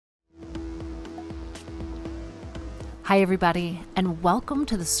Hi, everybody, and welcome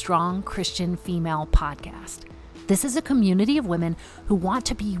to the Strong Christian Female Podcast. This is a community of women who want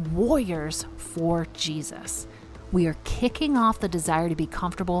to be warriors for Jesus. We are kicking off the desire to be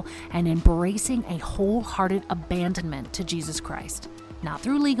comfortable and embracing a wholehearted abandonment to Jesus Christ, not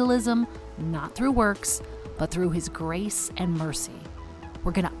through legalism, not through works, but through His grace and mercy.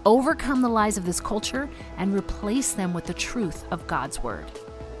 We're going to overcome the lies of this culture and replace them with the truth of God's Word.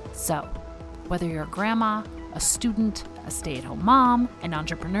 So, whether you're a grandma, a student, a stay-at-home mom, an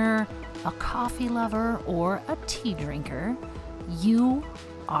entrepreneur, a coffee lover, or a tea drinker, you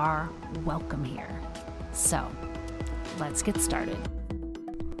are welcome here. So, let's get started.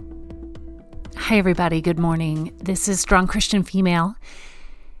 Hi, everybody. Good morning. This is Strong Christian Female,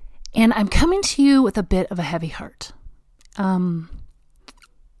 and I'm coming to you with a bit of a heavy heart. I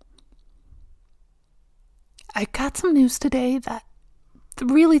got some news today that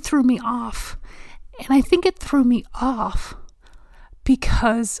really threw me off. And I think it threw me off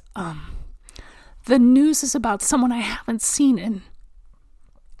because the news is about someone I haven't seen in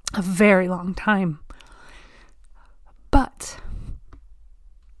a very long time. But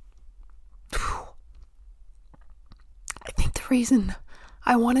I think the reason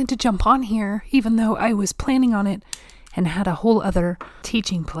I wanted to jump on here, even though I was planning on it and had a whole other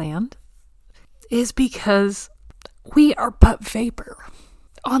teaching planned, is because we are but vapor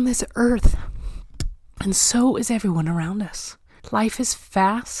on this earth. And so is everyone around us. Life is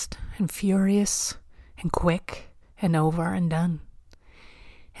fast and furious and quick and over and done.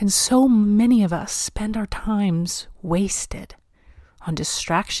 And so many of us spend our times wasted on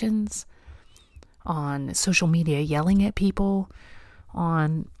distractions, on social media yelling at people,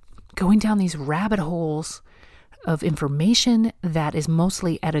 on going down these rabbit holes of information that is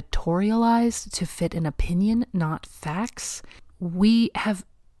mostly editorialized to fit an opinion, not facts. We have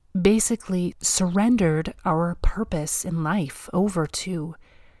basically surrendered our purpose in life over to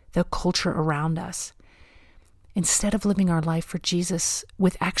the culture around us instead of living our life for Jesus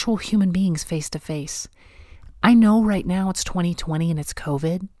with actual human beings face to face. I know right now it's 2020 and it's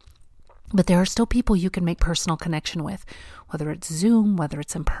COVID, but there are still people you can make personal connection with, whether it's Zoom, whether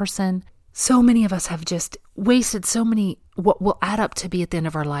it's in person. So many of us have just wasted so many, what will add up to be at the end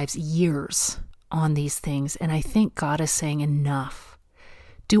of our lives, years on these things. And I think God is saying enough.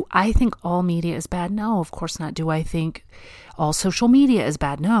 Do I think all media is bad? No, of course not. Do I think all social media is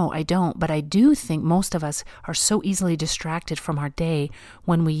bad? No, I don't. But I do think most of us are so easily distracted from our day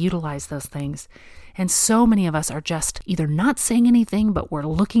when we utilize those things. And so many of us are just either not saying anything, but we're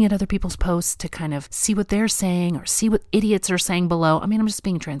looking at other people's posts to kind of see what they're saying or see what idiots are saying below. I mean, I'm just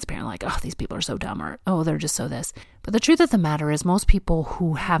being transparent, like, oh, these people are so dumb, or, oh, they're just so this. But the truth of the matter is most people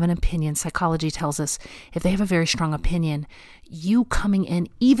who have an opinion, psychology tells us, if they have a very strong opinion, you coming in,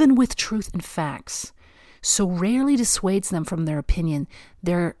 even with truth and facts, so rarely dissuades them from their opinion.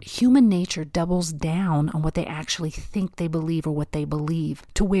 Their human nature doubles down on what they actually think they believe or what they believe,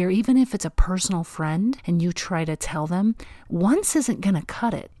 to where even if it's a personal friend and you try to tell them, once isn't going to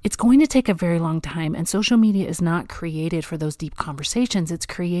cut it. It's going to take a very long time, and social media is not created for those deep conversations. It's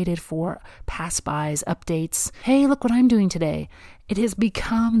created for pass-bys, updates. Hey, look what I'm doing today. It has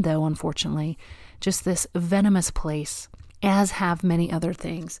become, though, unfortunately, just this venomous place, as have many other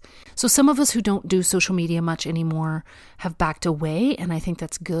things. So some of us who don't do social media much anymore have backed away, and I think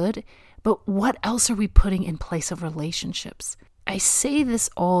that's good. But what else are we putting in place of relationships? I say this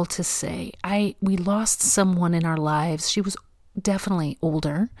all to say, we lost someone in our lives. She was definitely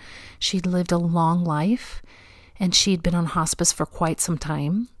older. She'd lived a long life, and she'd been on hospice for quite some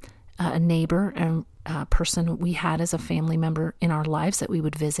time. A neighbor and a person we had as a family member in our lives that we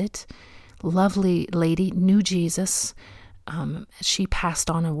would visit. Lovely lady, knew Jesus. She passed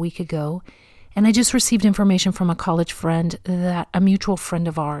on a week ago, and I just received information from a college friend that a mutual friend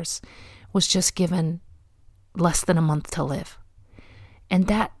of ours was just given less than a month to live. And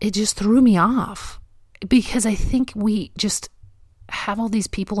that, it just threw me off because I think we just have all these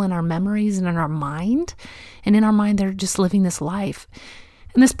people in our memories and in our mind, and in our mind they're just living this life.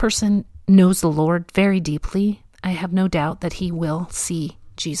 And this person knows the Lord very deeply. I have no doubt that he will see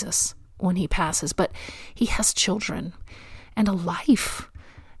Jesus when he passes, but he has children and a life,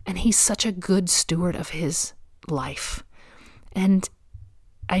 and he's such a good steward of his life. And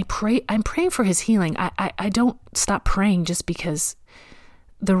I'm praying for his healing. I don't stop praying just because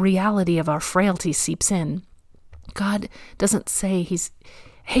the reality of our frailty seeps in. God doesn't say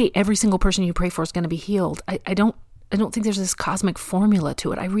hey, every single person you pray for is going to be healed. I don't think there's this cosmic formula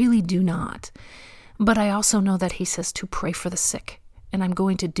to it. I really do not. But I also know that he says to pray for the sick, and I'm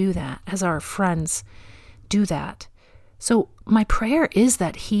going to do that as our friends do that. So my prayer is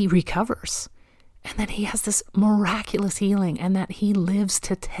that he recovers and that he has this miraculous healing, and that he lives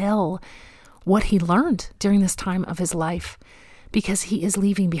to tell what he learned during this time of his life, because he is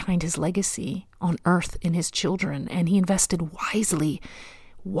leaving behind his legacy on earth in his children, and he invested wisely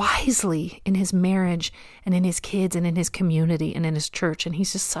in his marriage and in his kids and in his community and in his church. And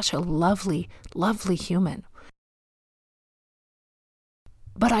he's just such a lovely, lovely human.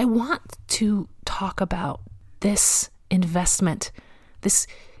 But I want to talk about this investment,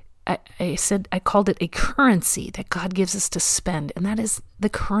 I called it a currency that God gives us to spend, and that is the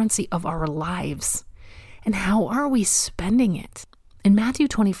currency of our lives. And how are we spending it? In Matthew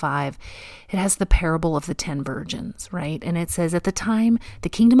 25, it has the parable of the 10 virgins, right? And it says, at the time, the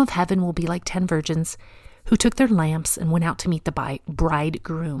kingdom of heaven will be like 10 virgins who took their lamps and went out to meet the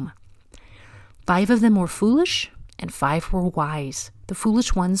bridegroom. 5 of them were foolish and 5 were wise. The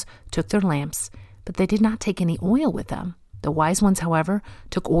foolish ones took their lamps, but they did not take any oil with them. The wise ones, however,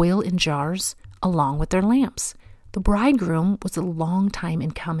 took oil in jars along with their lamps. The bridegroom was a long time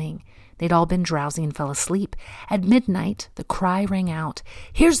in coming. They'd all been drowsy and fell asleep. At midnight, the cry rang out,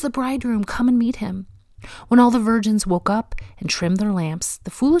 "Here's the bridegroom, come and meet him." When all the virgins woke up and trimmed their lamps,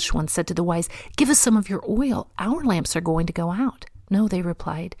 the foolish ones said to the wise, "Give us some of your oil. Our lamps are going to go out." "No," they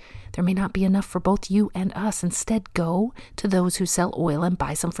replied, "there may not be enough for both you and us. Instead, go to those who sell oil and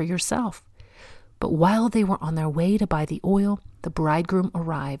buy some for yourself." But while they were on their way to buy the oil, the bridegroom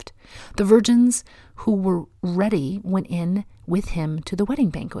arrived. The virgins who were ready went in with him to the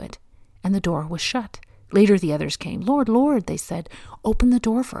wedding banquet, and the door was shut. Later the others came. "Lord, Lord," they said, "open the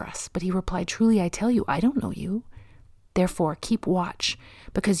door for us." But he replied, "Truly I tell you, I don't know you. Therefore keep watch,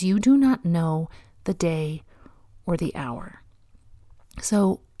 because you do not know the day or the hour."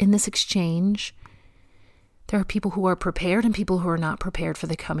 So in this exchange, there are people who are prepared and people who are not prepared for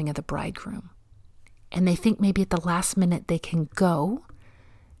the coming of the bridegroom. And they think maybe at the last minute they can go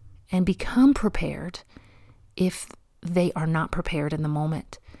and become prepared if they are not prepared in the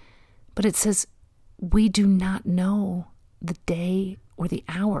moment. But it says, we do not know the day or the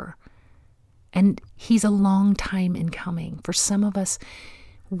hour. And he's a long time in coming. For some of us,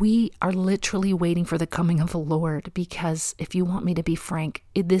 we are literally waiting for the coming of the Lord, because if you want me to be frank,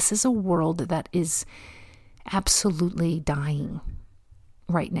 this is a world that is absolutely dying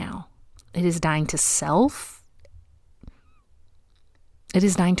right now. It is dying to self. It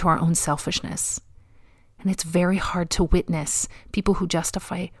is dying to our own selfishness. And it's very hard to witness people who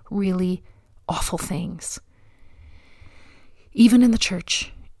justify really awful things, even in the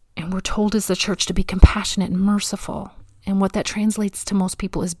church. And we're told as the church to be compassionate and merciful. And what that translates to most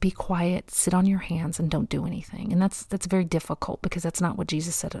people is be quiet, sit on your hands, and don't do anything. And that's very difficult, because that's not what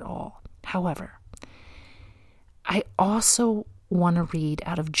Jesus said at all. However, I also want to read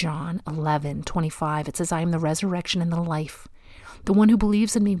out of John 11:25. It says, "I am the resurrection and the life. The one who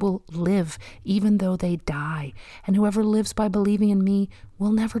believes in me will live even though they die. And whoever lives by believing in me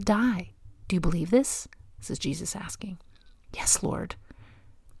will never die." Do you believe this? This is Jesus asking. "Yes, Lord."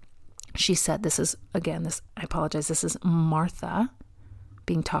 She said, this is Martha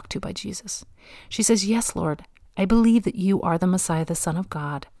being talked to by Jesus. She says, "Yes, Lord, I believe that you are the Messiah, the Son of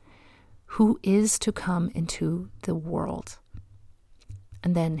God, who is to come into the world."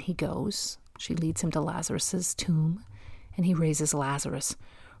 And then he goes. She leads him to Lazarus's tomb, and he raises Lazarus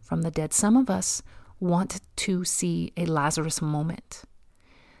from the dead. Some of us want to see a Lazarus moment.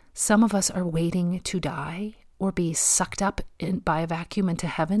 Some of us are waiting to die or be sucked up by a vacuum into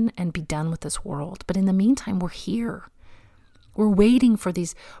heaven and be done with this world. But in the meantime, we're here. We're waiting for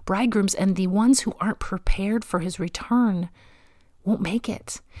these bridegrooms, and the ones who aren't prepared for his return won't make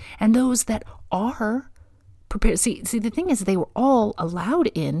it. And those that are prepared, see, the thing is, they were all allowed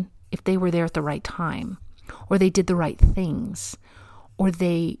in if they were there at the right time, or they did the right things, or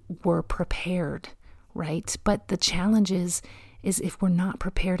they were prepared, right? But the challenge is if we're not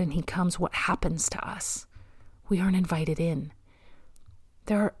prepared and he comes, what happens to us? We aren't invited in.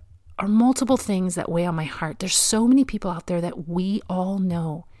 There are multiple things that weigh on my heart. There's so many people out there that we all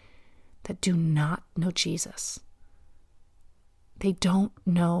know that do not know Jesus. They don't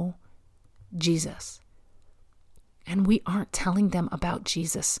know Jesus. And we aren't telling them about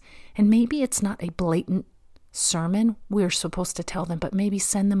Jesus. And maybe it's not a blatant sermon we're supposed to tell them, but maybe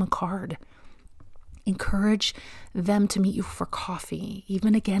send them a card. Encourage them to meet you for coffee,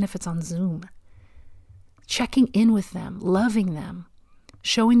 even again if it's on Zoom. Checking in with them, loving them,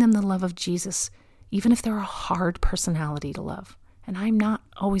 showing them the love of Jesus, even if they're a hard personality to love. And I'm not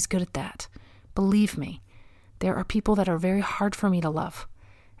always good at that. Believe me, there are people that are very hard for me to love.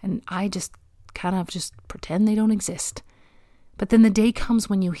 And I just kind of pretend they don't exist. But then the day comes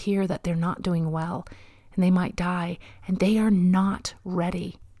when you hear that they're not doing well and they might die and they are not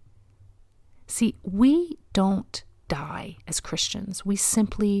ready. See, we don't die as Christians. We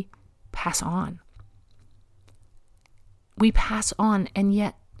simply pass on. We pass on, and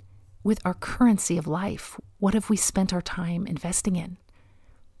yet with our currency of life, what have we spent our time investing in?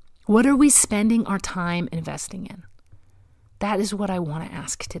 What are we spending our time investing in? That is what I want to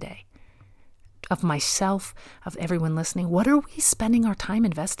ask today. Of myself, of everyone listening, what are we spending our time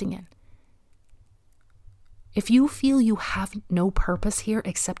investing in? If you feel you have no purpose here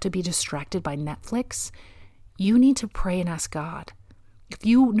except to be distracted by Netflix, you need to pray and ask God. If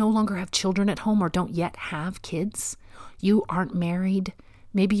you no longer have children at home or don't yet have kids, you aren't married,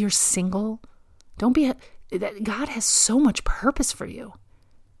 maybe you're single, God has so much purpose for you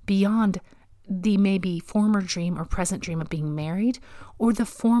beyond the maybe former dream or present dream of being married or the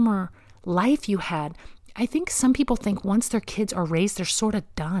former life you had. I think some people think once their kids are raised, they're sort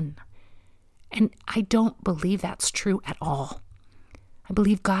of done. And I don't believe that's true at all. I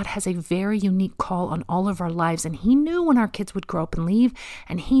believe God has a very unique call on all of our lives, and He knew when our kids would grow up and leave,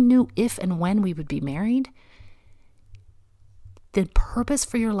 and He knew if and when we would be married. The purpose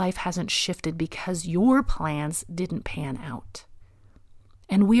for your life hasn't shifted because your plans didn't pan out.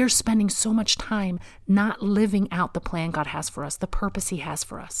 And we are spending so much time not living out the plan God has for us, the purpose He has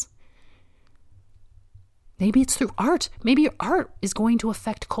for us. Maybe it's through art. Maybe your art is going to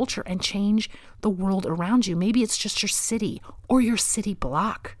affect culture and change the world around you. Maybe it's just your city or your city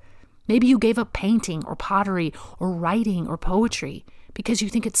block. Maybe you gave up painting or pottery or writing or poetry because you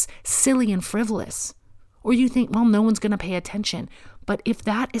think it's silly and frivolous. Or you think, well, no one's going to pay attention. But if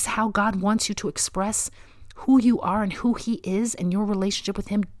that is how God wants you to express who you are and who He is and your relationship with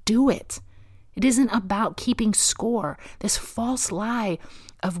Him, do it. It isn't about keeping score. This false lie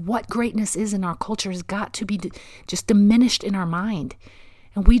of what greatness is in our culture has got to be just diminished in our mind.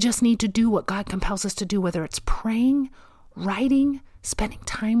 And we just need to do what God compels us to do, whether it's praying, writing, spending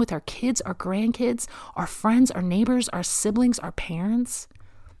time with our kids, our grandkids, our friends, our neighbors, our siblings, our parents.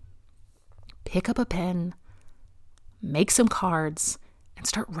 Pick up a pen, make some cards, and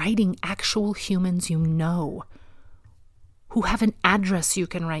start writing actual humans you know who have an address you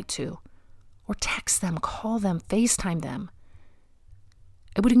can write to. Or text them, call them, FaceTime them.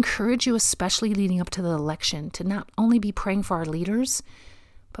 I would encourage you, especially leading up to the election, to not only be praying for our leaders,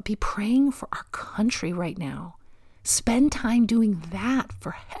 but be praying for our country right now. Spend time doing that,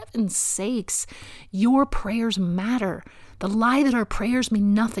 for heaven's sakes. Your prayers matter. The lie that our prayers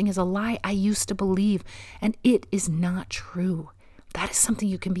mean nothing is a lie I used to believe, and it is not true. That is something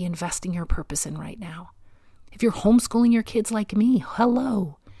you can be investing your purpose in right now. If you're homeschooling your kids like me,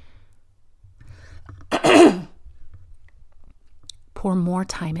 hello. Pour more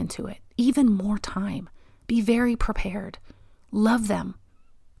time into it, even more time. Be very prepared. Love them.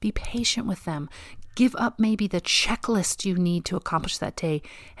 Be patient with them. Give up maybe the checklist you need to accomplish that day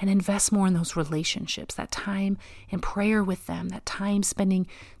and invest more in those relationships, that time in prayer with them, that time spending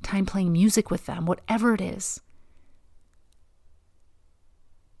time playing music with them, whatever it is.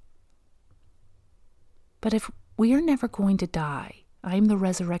 But if we are never going to die, I am the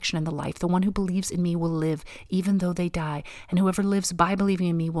resurrection and the life. The one who believes in me will live even though they die, and whoever lives by believing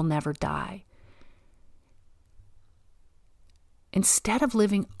in me will never die. Instead of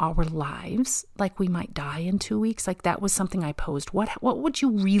living our lives like we might die in 2 weeks, like that was something I posed, what would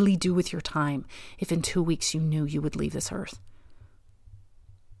you really do with your time if in 2 weeks you knew you would leave this earth?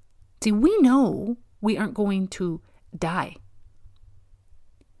 See, we know we aren't going to die,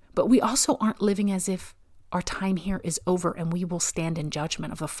 but we also aren't living as if our time here is over and we will stand in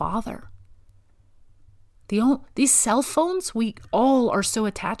judgment of the Father. These cell phones we all are so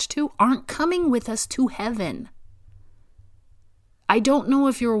attached to aren't coming with us to heaven. I don't know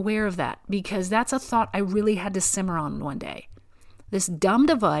if you're aware of that, because that's a thought I really had to simmer on one day. This dumb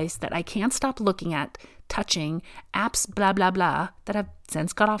device that I can't stop looking at, touching, apps, blah, blah, blah, that I've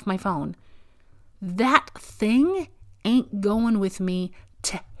since got off my phone. That thing ain't going with me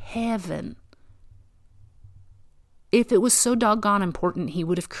to heaven. If it was so doggone important, He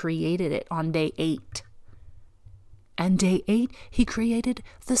would have created it on day 8. And day 8, He created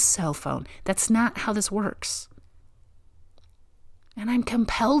the cell phone. That's not how this works. And I'm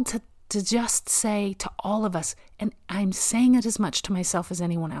compelled to just say to all of us, and I'm saying it as much to myself as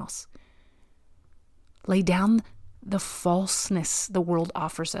anyone else, lay down the falseness the world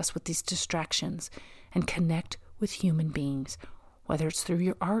offers us with these distractions and connect with human beings, whether it's through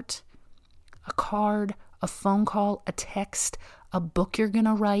your art, a card, a phone call, a text, a book you're going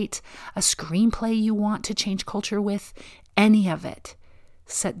to write, a screenplay you want to change culture with, any of it.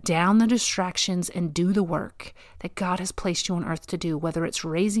 Set down the distractions and do the work that God has placed you on earth to do, whether it's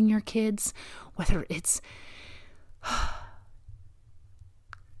raising your kids, whether it's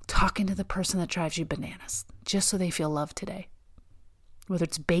talking to the person that drives you bananas just so they feel loved today. Whether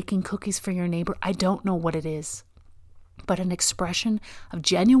it's baking cookies for your neighbor, I don't know what it is, but an expression of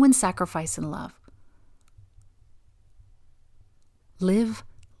genuine sacrifice and love. Live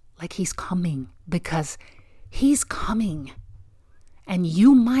like he's coming, because he's coming. And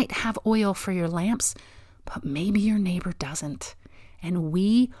you might have oil for your lamps, but maybe your neighbor doesn't. And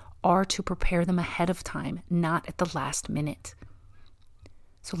we are to prepare them ahead of time, not at the last minute.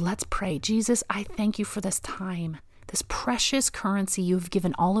 So let's pray. Jesus, I thank you for this time, this precious currency you've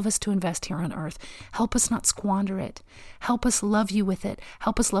given all of us to invest here on earth. Help us not squander it. Help us love you with it.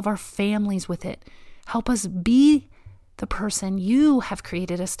 Help us love our families with it. Help us be the person you have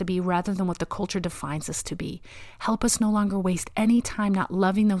created us to be rather than what the culture defines us to be. Help us no longer waste any time not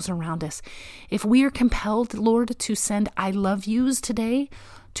loving those around us. If we are compelled, Lord, to send I love yous today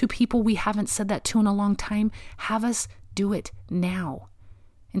to people we haven't said that to in a long time, have us do it now.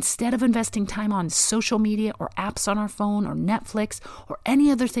 Instead of investing time on social media or apps on our phone or Netflix or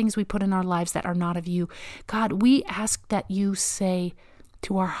any other things we put in our lives that are not of you, God, we ask that you say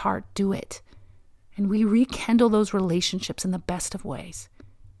to our heart, do it. And we rekindle those relationships in the best of ways.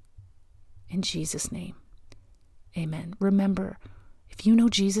 In Jesus' name, amen. Remember, if you know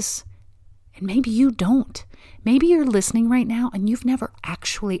Jesus, and maybe you don't, maybe you're listening right now and you've never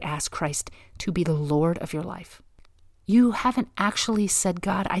actually asked Christ to be the Lord of your life. You haven't actually said,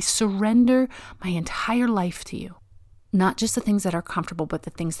 God, I surrender my entire life to you. Not just the things that are comfortable, but the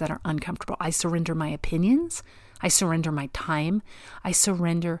things that are uncomfortable. I surrender my opinions. I surrender my time. I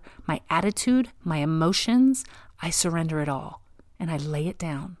surrender my attitude, my emotions. I surrender it all, and I lay it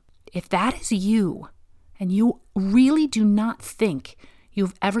down. If that is you, and you really do not think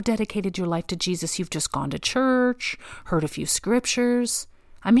you've ever dedicated your life to Jesus, you've just gone to church, heard a few scriptures,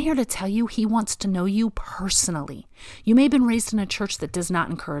 I'm here to tell you he wants to know you personally. You may have been raised in a church that does not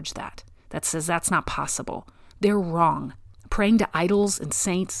encourage that says that's not possible. They're wrong. Praying to idols and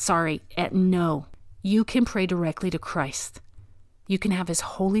saints, no. You can pray directly to Christ. You can have his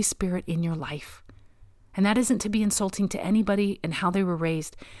Holy Spirit in your life. And that isn't to be insulting to anybody and how they were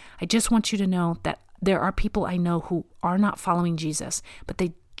raised. I just want you to know that there are people I know who are not following Jesus, but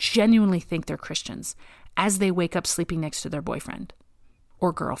they genuinely think they're Christians as they wake up sleeping next to their boyfriend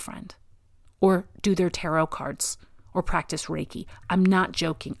or girlfriend, or do their tarot cards, or practice Reiki. I'm not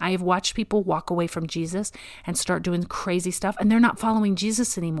joking. I have watched people walk away from Jesus and start doing crazy stuff, and they're not following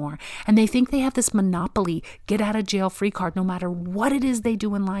Jesus anymore. And they think they have this monopoly, get out of jail free card, no matter what it is they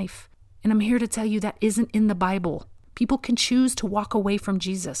do in life. And I'm here to tell you that isn't in the Bible. People can choose to walk away from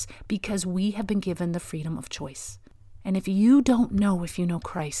Jesus because we have been given the freedom of choice. And if you don't know if you know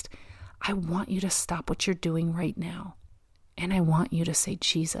Christ, I want you to stop what you're doing right now. And I want you to say,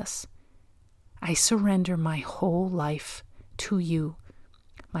 Jesus, I surrender my whole life to you.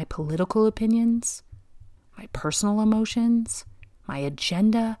 My political opinions, my personal emotions, my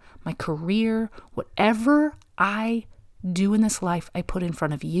agenda, my career, whatever I do in this life, I put in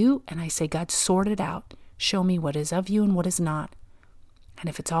front of you and I say, God, sort it out. Show me what is of you and what is not. And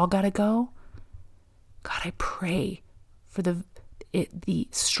if it's all got to go, God, I pray for the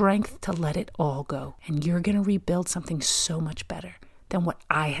strength to let it all go. And you're going to rebuild something so much better than what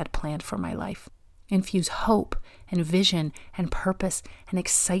I had planned for my life. Infuse hope and vision and purpose and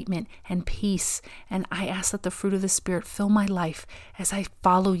excitement and peace. And I ask that the fruit of the Spirit fill my life as I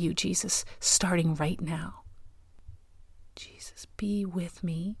follow you, Jesus, starting right now. Jesus, be with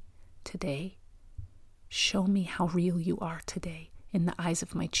me today. Show me how real you are today in the eyes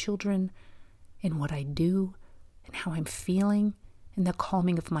of my children, in what I do, and how I'm feeling, in the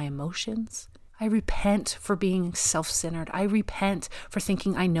calming of my emotions. I repent for being self-centered. I repent for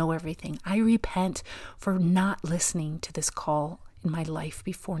thinking I know everything. I repent for not listening to this call in my life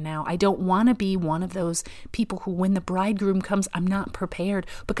before now. I don't want to be one of those people who, when the bridegroom comes, I'm not prepared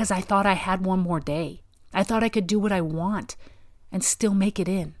because I thought I had one more day. I thought I could do what I want and still make it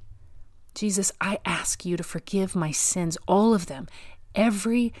in. Jesus, I ask you to forgive my sins, all of them,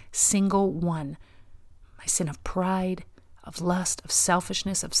 every single one. My sin of pride, of lust, of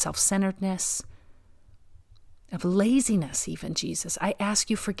selfishness, of self-centeredness, of laziness even, Jesus. I ask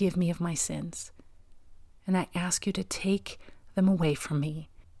you forgive me of my sins. And I ask you to take them away from me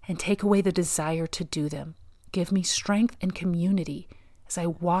and take away the desire to do them. Give me strength and community as I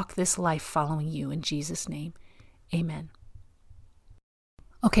walk this life following you in Jesus' name. Amen.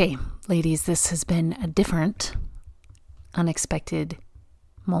 Okay, ladies, this has been a different, unexpected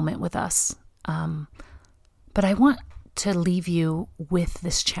moment with us. But I want to leave you with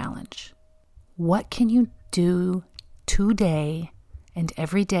this challenge. What can you do today and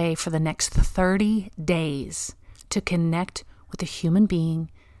every day for the next 30 days to connect with a human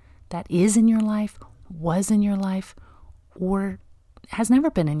being that is in your life, was in your life, or has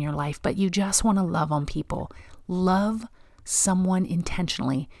never been in your life, but you just want to love on people. Love someone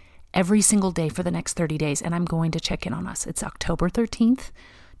intentionally every single day for the next 30 days. And I'm going to check in on us. It's October 13th,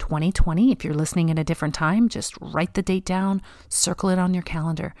 2020. If you're listening at a different time, just write the date down, circle it on your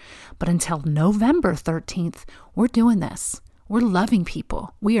calendar. But until November 13th, we're doing this. We're loving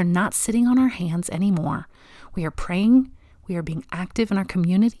people. We are not sitting on our hands anymore. We are praying. We are being active in our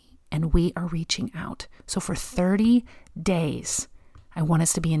community, and we are reaching out. So for 30 days, I want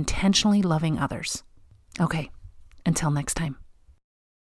us to be intentionally loving others. Okay, until next time.